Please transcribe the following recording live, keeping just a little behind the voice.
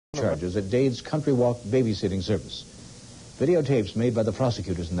charges at Dade's Country Walk babysitting service. Videotapes made by the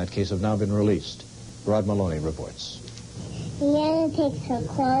prosecutors in that case have now been released. Rod Maloney reports. Leanna takes her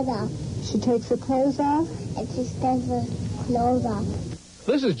clothes off. She takes her clothes off? And she stands her clothes off.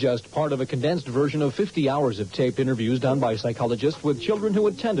 This is just part of a condensed version of 50 hours of taped interviews done by psychologists with children who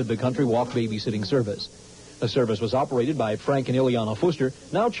attended the Country Walk babysitting service. The service was operated by Frank and Ileana Fuster,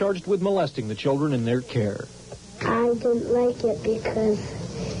 now charged with molesting the children in their care. I didn't like it because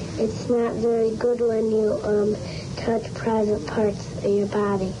it's not very good when you touch private parts of your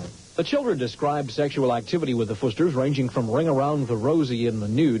body. The children described sexual activity with the Fusters ranging from ring around the rosy in the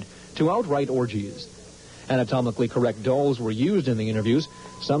nude to outright orgies. Anatomically correct dolls were used in the interviews.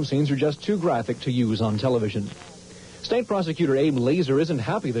 Some scenes are just too graphic to use on television. State Prosecutor Abe Laser isn't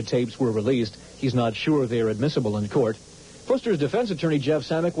happy the tapes were released. He's not sure they're admissible in court. Fuster's defense attorney, Jeff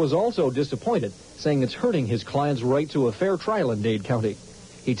Samick, was also disappointed, saying it's hurting his client's right to a fair trial in Dade County.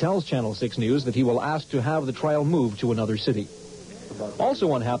 He tells Channel 6 News that he will ask to have the trial moved to another city.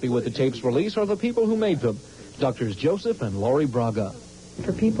 Also unhappy with the tapes' release are the people who made them, Doctors Joseph and Lori Braga.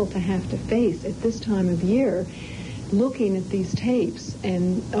 For people to have to face at this time of year, looking at these tapes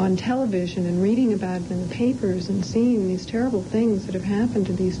and on television and reading about them in the papers and seeing these terrible things that have happened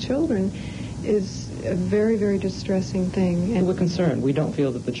to these children is a very, very distressing thing. And we're concerned. We don't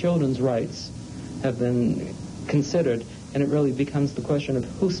feel that the children's rights have been considered, and it really becomes the question of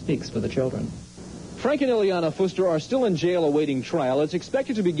who speaks for the children. Frank and Ileana Fuster are still in jail awaiting trial. It's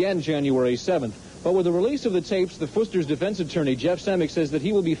expected to begin January 7th. But with the release of the tapes, the Fusters' defense attorney, Jeff Samick, says that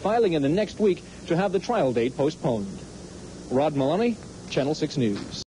he will be filing in the next week to have the trial date postponed. Rod Maloney, Channel 6 News.